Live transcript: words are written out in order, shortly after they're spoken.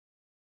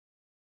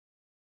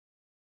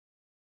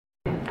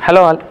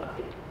Hello all.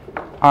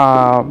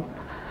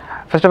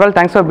 First of all,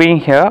 thanks for being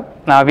here.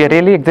 We are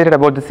really excited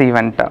about this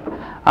event,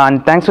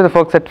 and thanks to the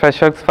folks at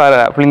Freshworks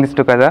for pulling this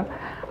together.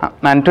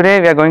 And today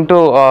we are going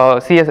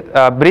to see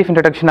a brief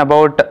introduction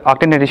about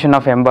Octane Edition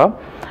of Ember,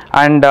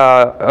 and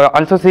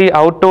also see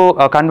how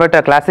to convert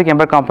a classic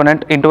Ember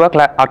component into a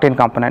Octane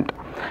component.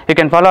 You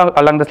can follow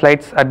along the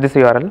slides at this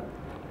URL.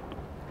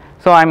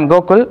 So I am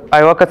Gokul.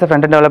 I work as a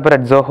frontend developer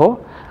at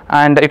Zoho,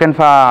 and you can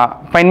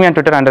find me on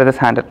Twitter under this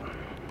handle.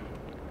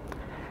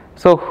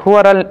 So who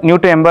are all new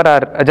to Ember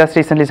or just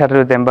recently started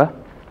with Ember?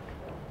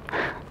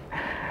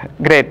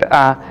 Great.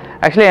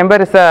 Actually,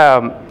 Ember is a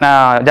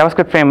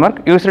JavaScript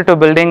framework used to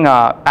building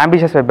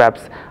ambitious web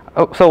apps.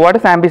 So what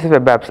is ambitious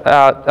web apps?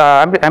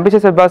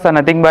 Ambitious web apps are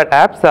nothing but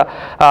apps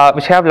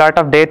which have a lot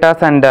of data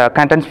and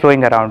contents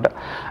flowing around.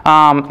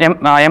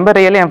 Ember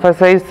really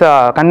emphasizes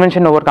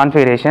convention over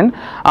configuration,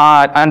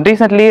 and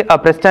recently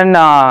Preston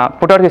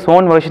put out his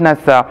own version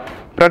as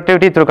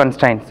productivity through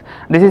constraints.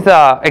 This is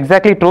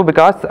exactly true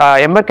because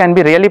Ember can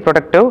be really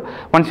productive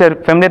once you are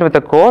familiar with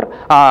the core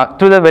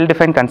through the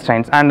well-defined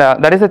constraints, and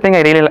that is the thing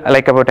I really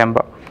like about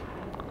Ember.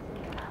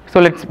 So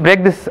let's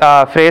break this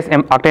phrase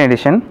Octane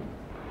Edition.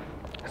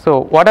 So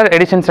what are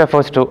editions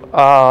refers to?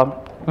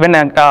 When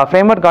a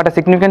framework got a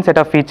significant set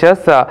of features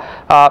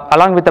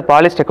along with the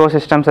polished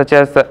ecosystem such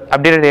as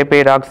updated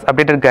API docs,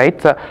 updated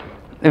guides,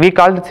 we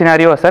call the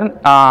scenario as an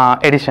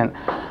edition.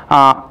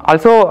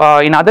 Also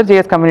in other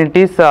JS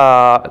communities,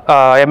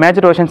 a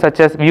major version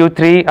such as Vue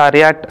 3 or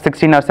React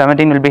 16 or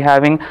 17 will be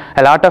having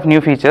a lot of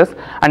new features,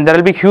 and there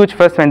will be huge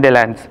first when they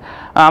land.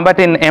 But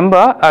in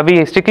Ember,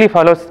 we strictly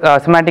follow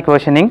semantic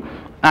versioning,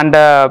 and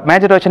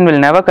major version will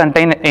never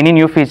contain any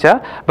new feature,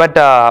 but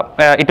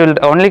it will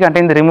only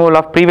contain the removal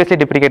of previously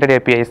deprecated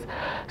APIs.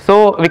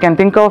 So we can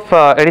think of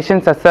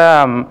editions as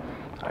a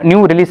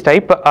new release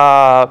type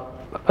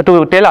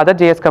to tell other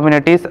JS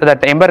communities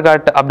that Ember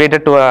got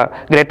updated to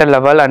a greater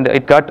level and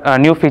it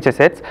got new feature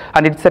sets,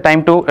 and it's a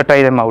time to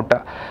try them out.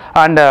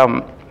 And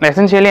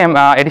essentially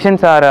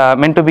editions are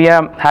meant to be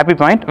a happy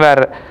point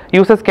where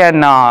users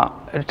can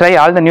try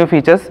all the new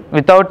features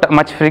without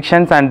much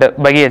frictions and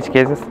buggy edge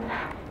cases.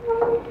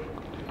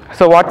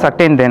 So what's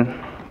Octane then?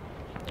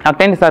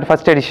 Octane is our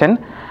first edition,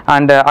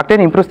 and Octane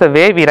improves the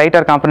way we write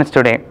our components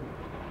today.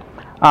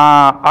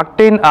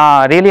 Octane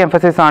really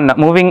emphasizes on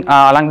moving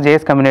along the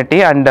JS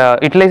community and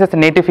utilizes the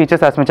native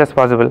features as much as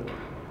possible.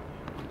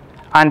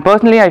 And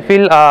personally, I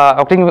feel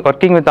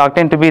working with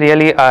Octane to be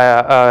really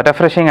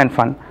refreshing and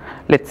fun.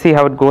 Let's see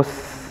how it goes.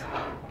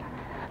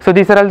 So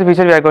these are all the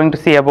features we are going to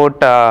see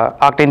about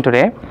Octane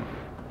today.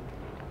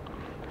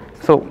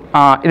 So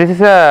this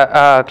is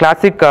a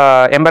classic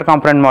Ember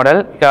component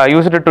model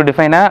used to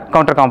define a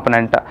counter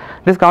component.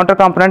 This counter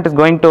component is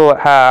going to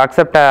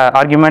accept an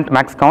argument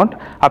max count,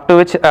 up to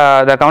which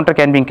the counter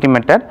can be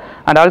incremented,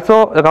 and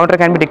also the counter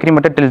can be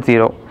decremented till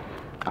 0.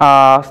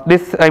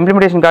 This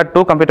implementation got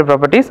two computer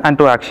properties and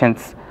two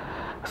actions.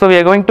 So we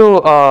are going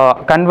to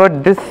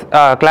convert this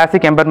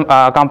classic Ember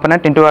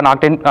component into an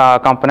Octane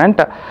component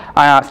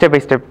step by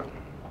step.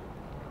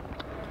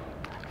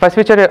 First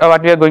feature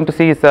what we are going to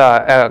see is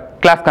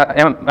class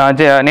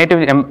native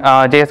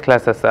JS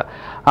classes.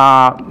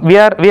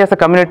 We as a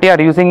community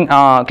are using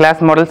class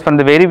models from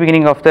the very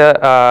beginning of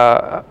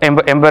the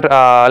Ember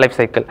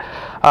lifecycle.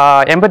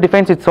 Ember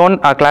defines its own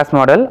class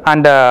model,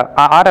 and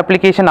our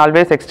application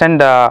always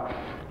extend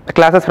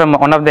classes from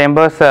one of the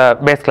Ember's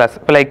base class,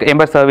 like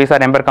Ember service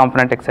or Ember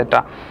component,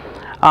 etc.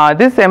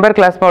 This Ember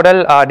class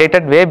model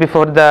dated way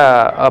before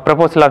the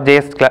proposal of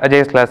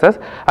JS classes,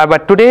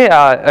 but today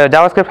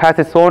JavaScript has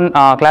its own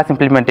class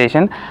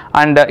implementation,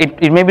 and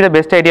it may be the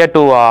best idea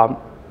to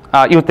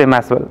use them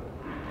as well.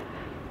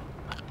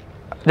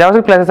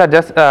 JavaScript classes are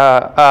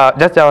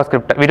just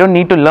JavaScript. We don't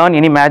need to learn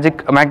any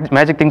magic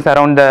things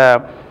around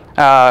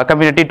the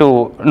community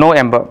to know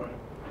Ember.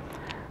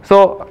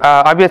 So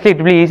obviously it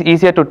will be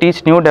easier to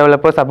teach new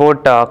developers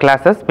about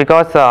classes,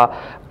 because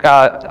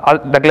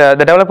the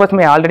developers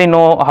may already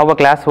know how a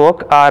class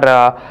works, or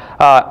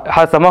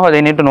how somehow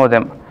they need to know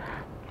them.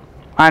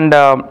 And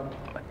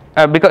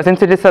because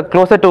since it is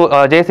closer to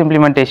JS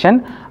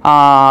implementation,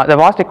 the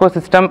vast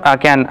ecosystem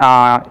can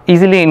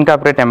easily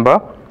incorporate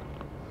Ember,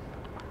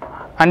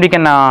 and we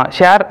can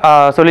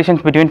share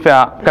solutions between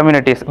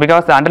communities,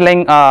 because the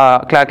underlying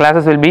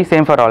classes will be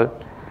same for all.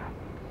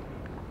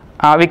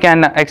 We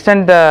can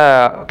extend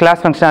the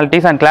class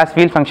functionalities and class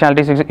field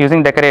functionalities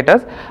using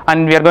decorators,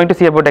 and we are going to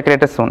see about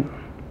decorators soon.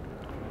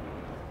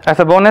 As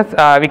a bonus,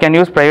 we can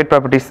use private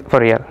properties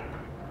for here.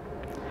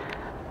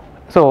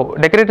 So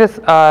decorators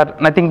are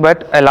nothing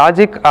but a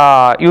logic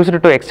used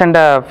to extend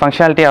the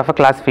functionality of a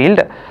class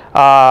field.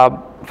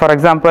 For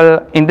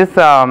example, in this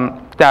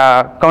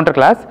counter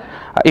class,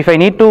 if I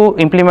need to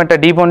implement a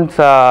debounce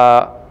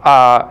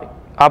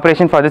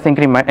operation for this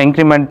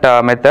increment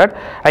method,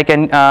 I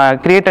can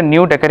create a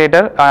new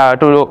decorator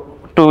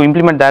to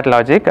implement that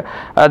logic.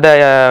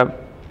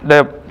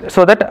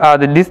 So that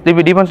this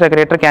debounce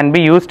decorator can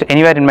be used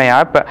anywhere in my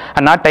app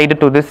and not tied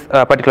to this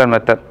particular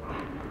method.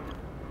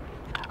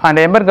 And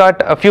Ember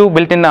got a few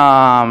built-in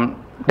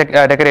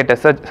decorators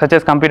such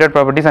as computer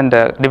properties and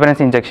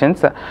dependency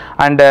injections.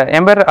 And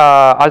Ember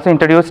also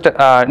introduced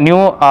a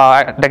new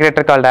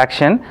decorator called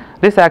action.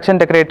 This action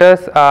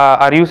decorators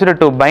are used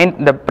to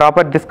bind the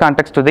proper this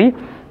context to the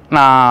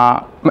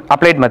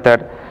applied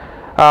method.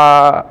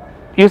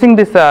 Using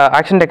this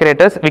action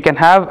decorators, we can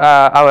have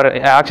our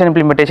action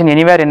implementation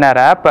anywhere in our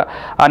app,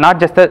 not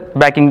just the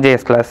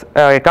backing.js class.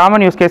 A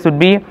common use case would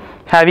be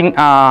having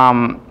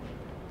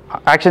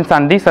actions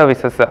on the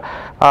services.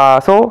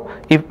 So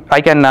if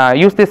I can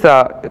use this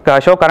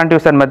show current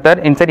user method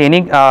inside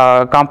any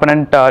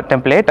component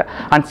template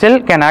and still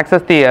can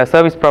access the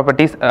service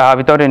properties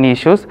without any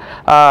issues,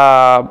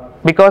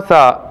 because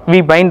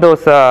we bind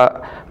those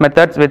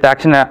methods with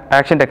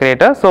action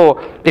decorator. So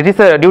it is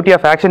a duty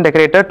of action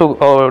decorator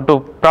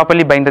to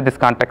properly bind this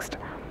context.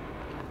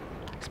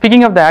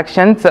 Speaking of the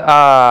actions,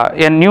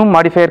 a new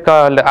modifier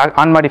called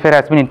on modifier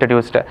has been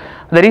introduced.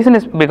 The reason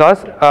is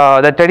because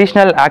the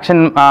traditional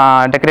action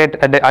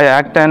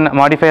Octane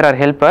modifier or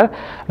helper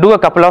do a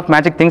couple of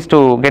magic things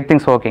to get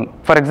things working.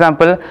 For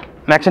example,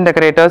 action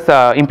decorators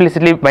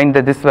implicitly bind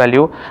this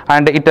value,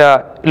 and it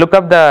look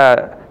up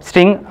the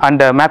string and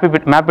map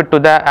it to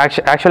the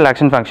actual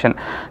action function.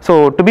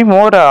 So to be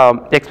more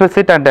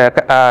explicit and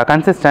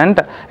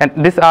consistent, and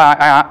this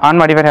on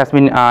modifier has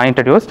been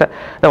introduced.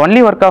 The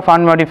only work of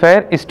on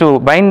modifier is to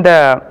bind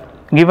the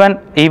given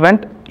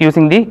event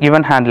using the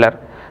given handler.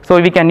 So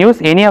we can use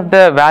any of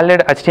the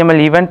valid HTML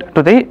event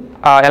to the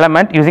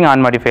element using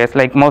on modifiers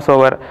like mouse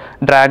over,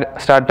 drag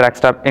start,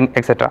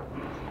 etc.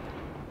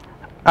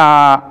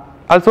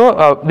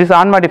 Also, this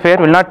on modifier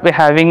will not be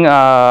having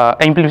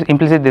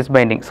implicit this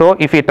binding. So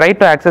if you try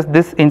to access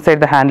this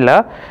inside the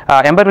handler,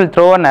 Ember will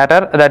throw an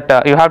error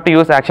that you have to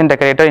use action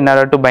decorator in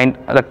order to bind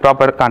the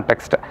proper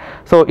context.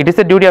 So it is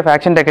the duty of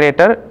action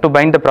decorator to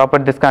bind the proper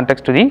this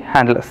context to the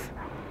handlers.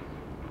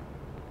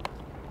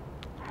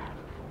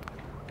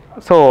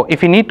 So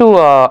if you need to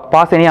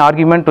pass any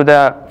argument to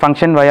the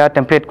function via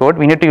template code,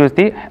 we need to use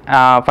the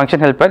function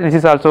helper. This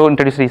is also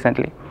introduced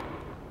recently.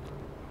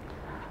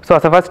 So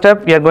as a first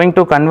step, we are going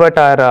to convert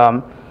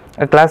our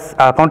class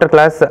counter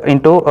class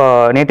into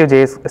native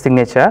JS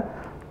signature.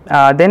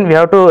 Then we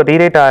have to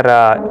rewrite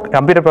our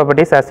computer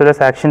properties as well as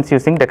actions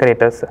using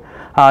decorators.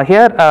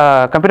 Here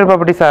computer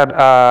properties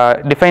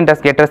are defined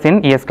as getters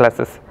in ES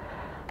classes.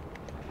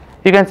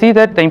 You can see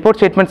that the import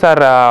statements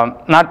are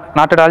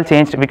not at all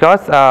changed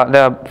because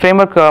the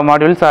framework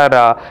modules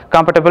are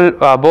compatible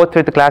both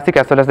with the classic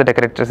as well as the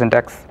decorator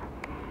syntax.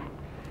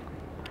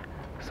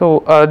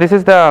 So this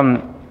is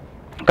the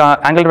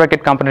angle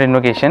bracket component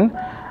invocation.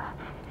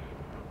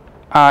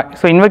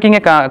 So invoking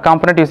a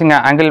component using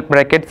angle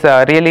brackets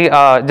really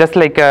just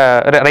like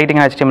writing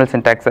an HTML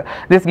syntax.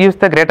 This gives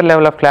the greater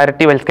level of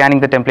clarity while scanning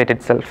the template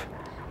itself.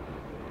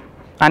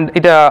 And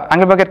it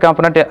angle bracket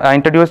component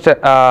introduced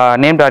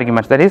named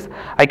arguments. That is,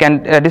 I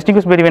can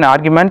distinguish between an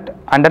argument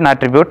and an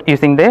attribute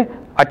using the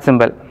 @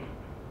 symbol.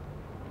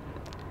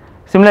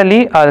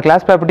 Similarly, the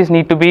class properties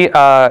need to be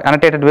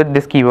annotated with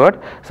this keyword.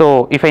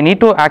 So if I need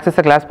to access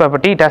a class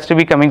property, it has to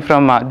be coming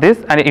from this,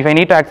 and if I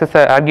need to access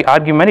an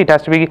argument, it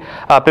has to be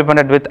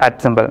prepended with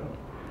 @ symbol.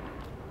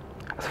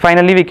 So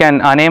finally, we can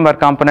name our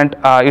component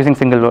using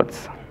single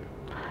words,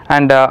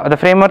 and the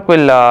framework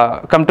will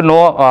come to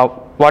know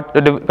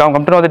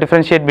the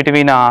differentiate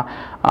between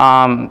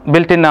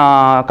built-in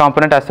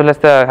component as well as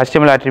the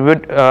HTML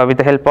attribute with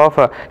the help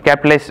of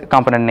capitalized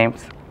component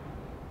names.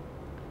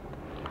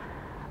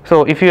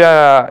 So if you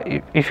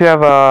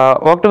have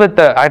worked with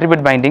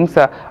attribute bindings,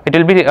 it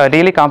will be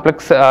really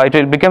complex. It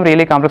will become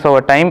really complex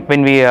over time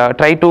when we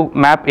try to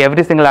map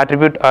every single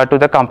attribute to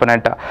the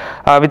component.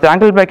 With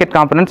angle bracket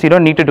components, you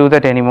don't need to do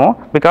that anymore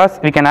because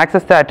we can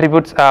access the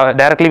attributes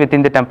directly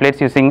within the templates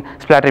using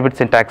split attribute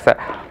syntax.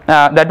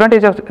 The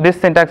advantage of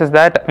this syntax is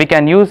that we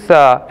can use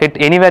it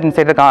anywhere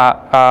inside the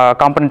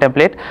component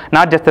template,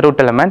 not just the root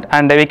element,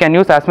 and we can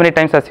use as many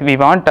times as we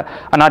want,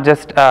 not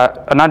just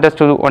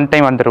to one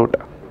time on the root.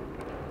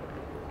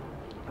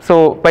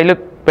 So by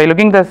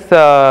looking this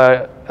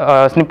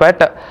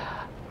snippet,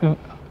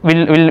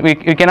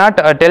 we cannot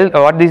tell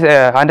what these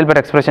handlebar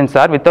expressions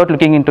are without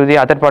looking into the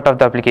other part of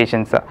the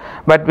applications.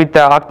 But with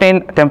the Octane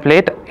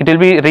template, it will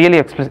be really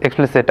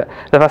explicit.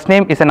 The first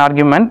name is an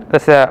argument,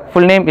 the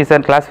full name is a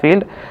class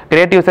field,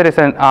 create user is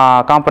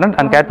a component,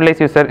 and capitalize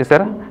user is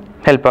a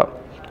helper.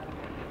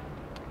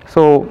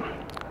 So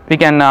we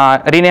can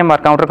rename our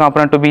counter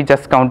component to be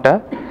just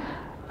counter.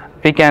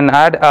 We can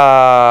add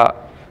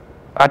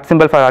 @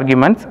 symbol for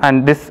arguments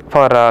and this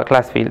for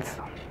class fields.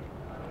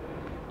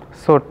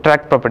 So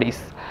track properties.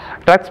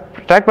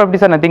 Track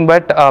properties are nothing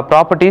but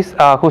properties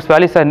whose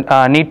values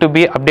need to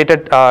be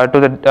updated to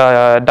the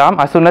DOM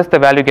as soon as the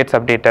value gets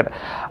updated.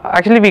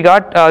 Actually, we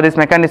got this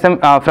mechanism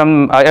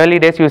from early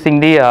days using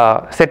the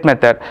set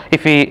method.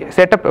 If we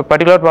set up a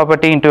particular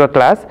property into a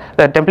class,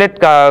 the template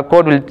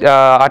code will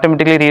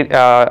automatically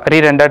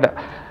re-rendered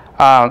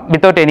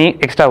without any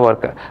extra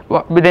work.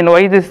 But then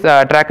why this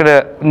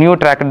new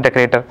tracked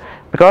decorator?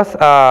 Because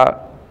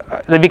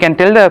we can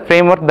tell the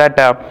framework that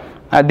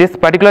this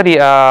particular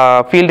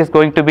field is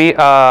going to be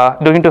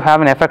going to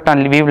have an effect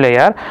on view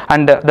layer,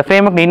 and the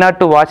framework need not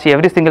to watch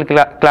every single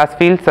class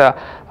fields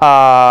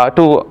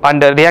to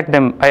react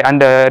them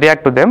and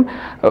react to them,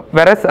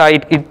 whereas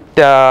it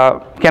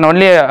can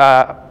only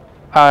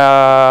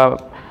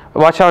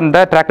watch on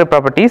the tracker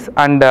properties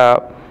and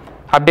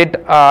update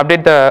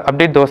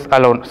those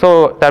alone.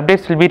 So the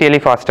updates will be really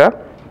faster.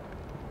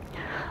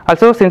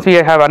 Also, since we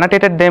have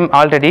annotated them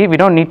already, we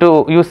don't need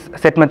to use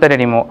set method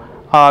anymore.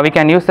 We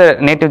can use the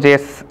native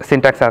JS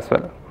syntax as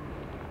well.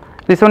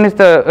 This one is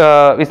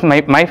the is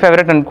my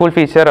favorite and cool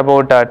feature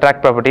about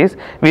track properties.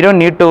 We don't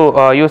need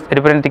to use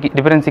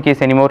dependency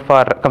keys anymore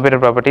for computer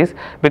properties,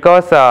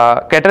 because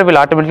getter will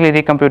automatically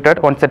recompute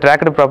it once the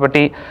tracked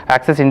property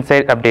access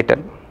inside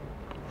updated.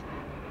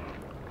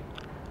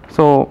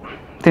 So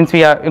since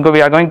we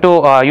are going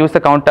to use the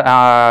count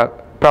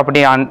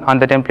property on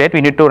the template,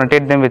 we need to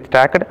annotate them with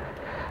tracked.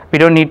 We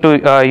don't need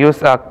to use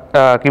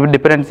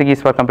dependency keys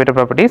for computer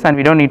properties, and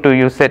we don't need to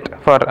use it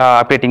for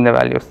updating the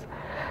values.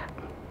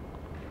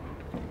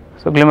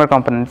 So Glimmer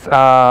Components.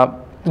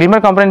 Glimmer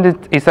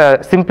Components is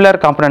a simpler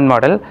component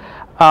model,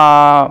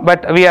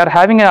 but we are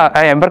having a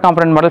Ember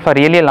component model for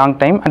really a long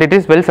time, and it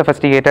is well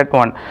sophisticated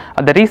one.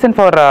 The reason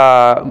for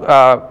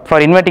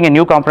inventing a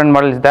new component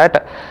model is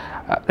that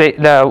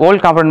the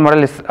old component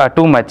model is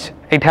too much.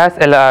 It has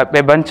a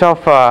bunch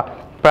of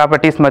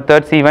properties,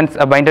 methods, events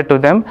binded to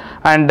them,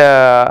 and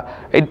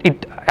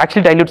it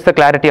actually dilutes the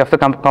clarity of the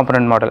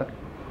component model.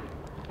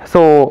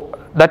 So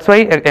that's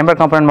why Ember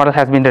component model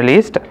has been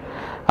released.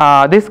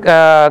 This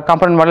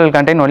component model will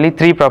contain only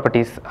 3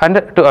 properties and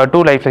 2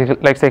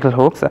 lifecycle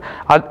hooks.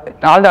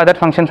 All the other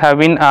functions have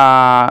been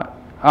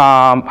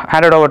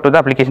handed over to the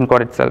application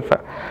code itself.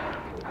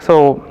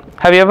 So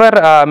have you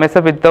ever messed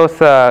up with those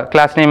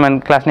class name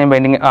and class name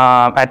binding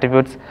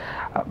attributes?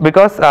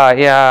 Because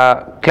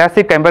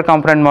classic Ember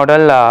component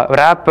model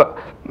wrap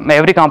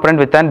every component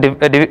with a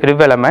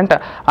div element,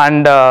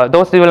 and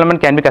those div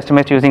elements can be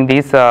customized using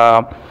these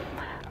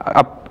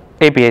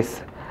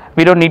APIs.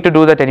 We don't need to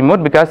do that anymore,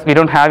 because we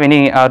don't have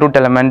any root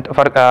element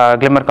for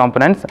Glimmer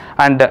components,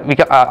 and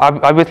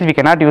obviously we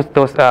cannot use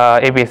those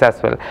APIs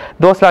as well.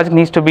 Those logic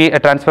needs to be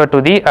transferred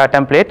to the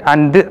template,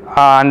 and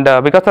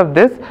because of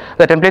this,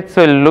 the templates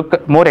will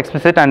look more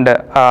explicit and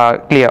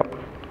clear.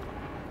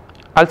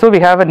 Also, we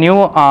have a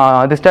new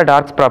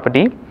this.args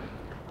property.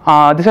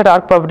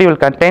 This.arg property will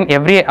contain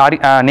every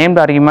named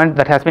argument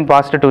that has been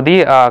passed to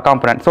the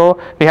component. So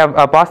we have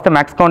passed the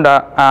max count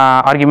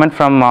argument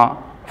from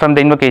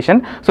the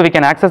invocation, so we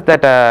can access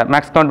that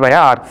max count via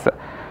args.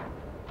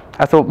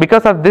 So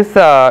because of this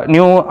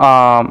new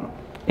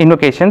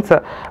invocations,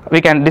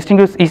 we can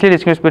easily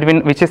distinguish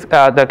between which is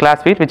the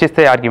class field, which is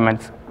the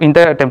arguments in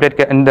the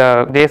template in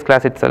the JS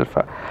class itself.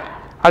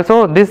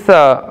 Also, this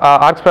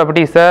args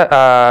property is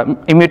a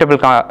immutable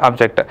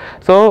object,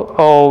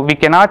 so we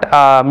cannot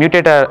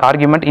mutate an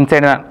argument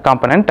inside a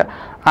component,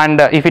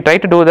 and if we try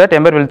to do that,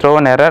 Ember will throw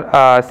an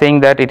error saying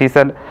that it is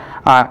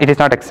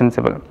not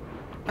extensible.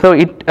 So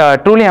it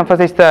truly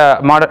emphasizes the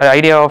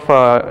idea of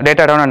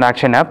data down and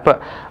action up.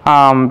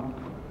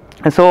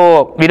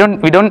 So we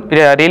don't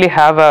really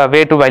have a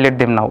way to violate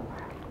them now.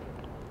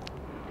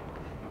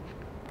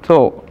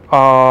 So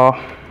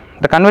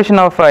the conversion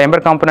of Ember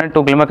component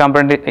to Glimmer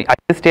component at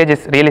this stage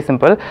is really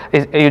simple.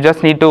 You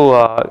just need to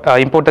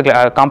import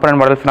the component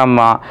model from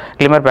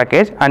Glimmer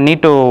package, and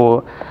need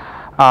to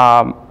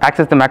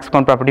access the max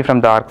count property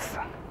from the args.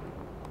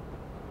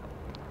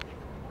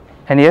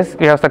 And yes,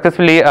 we have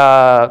successfully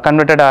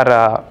converted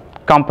our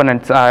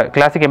components,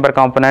 classic Ember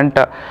component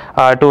to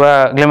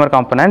a Glimmer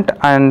component,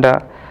 and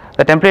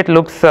the template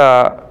looks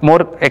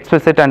more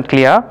explicit and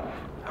clear,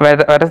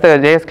 whereas the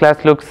JS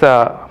class looks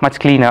much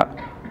cleaner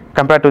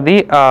compared to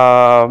the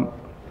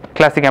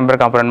classic Ember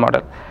component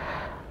model.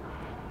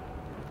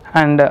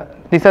 And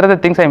these are the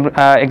things I'm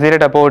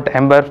excited about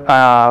Ember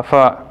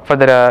for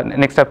the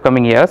next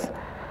upcoming years.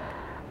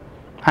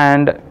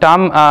 And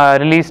Tom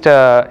released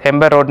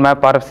Ember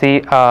roadmap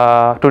RFC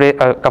today,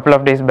 a couple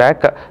of days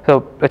back.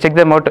 So check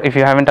them out if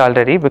you haven't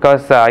already,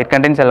 because it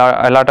contains a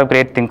lot of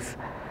great things.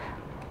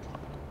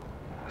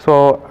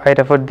 So I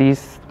referred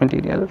these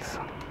materials.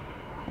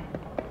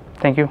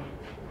 Thank you.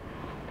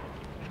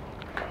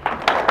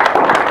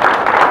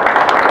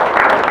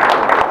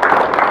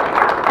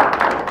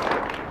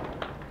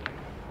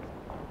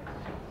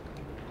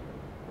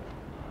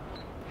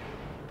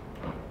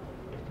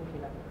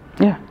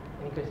 Yeah.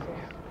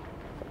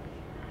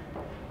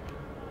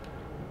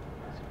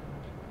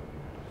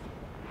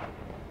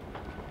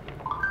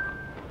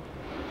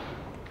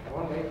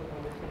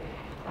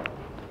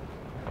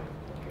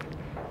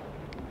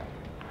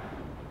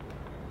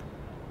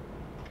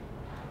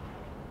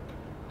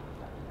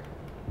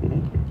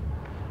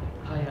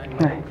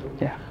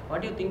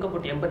 What do you think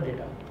about Ember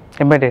data?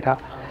 Ember data.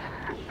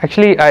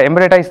 Actually,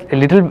 Ember data is a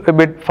little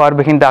bit far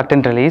behind the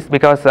Octane release,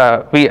 because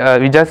we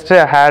just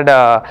had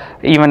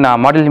even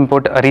model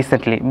import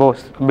recently,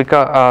 both.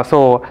 Because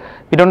so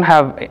we don't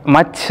have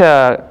much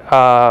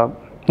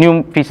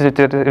new features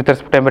with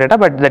respect to Ember data,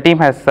 but the team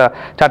has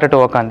started to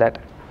work on that.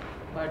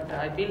 But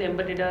I feel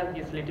Ember data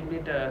is a little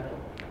bit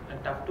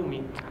tough to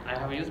me. I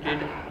have used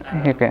it.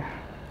 Okay.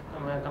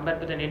 Compared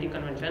to the native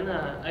convention,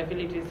 I feel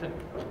it is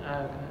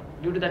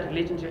due to that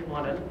relationship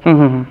model.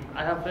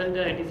 I have felt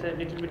it is a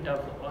little bit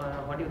tough.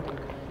 What do you think?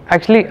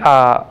 Actually,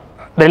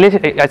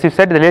 as you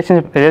said, the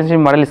relationship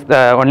model is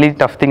the only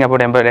tough thing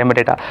about Ember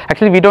data.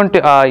 Actually, we don't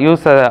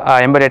use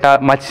Ember data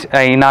much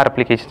in our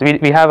applications.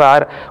 We have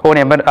our own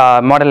Ember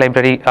model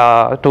library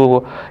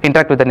to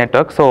interact with the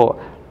network. So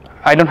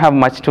I don't have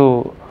much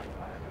to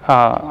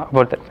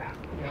about that.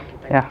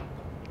 Yeah.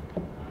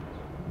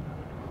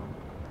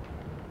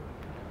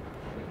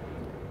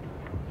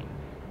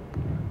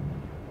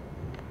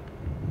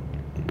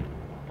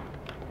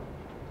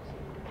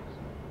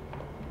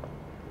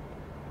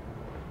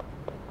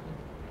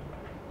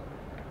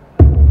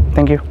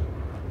 Thank you.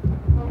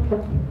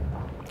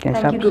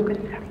 Thank you,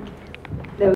 Gokul.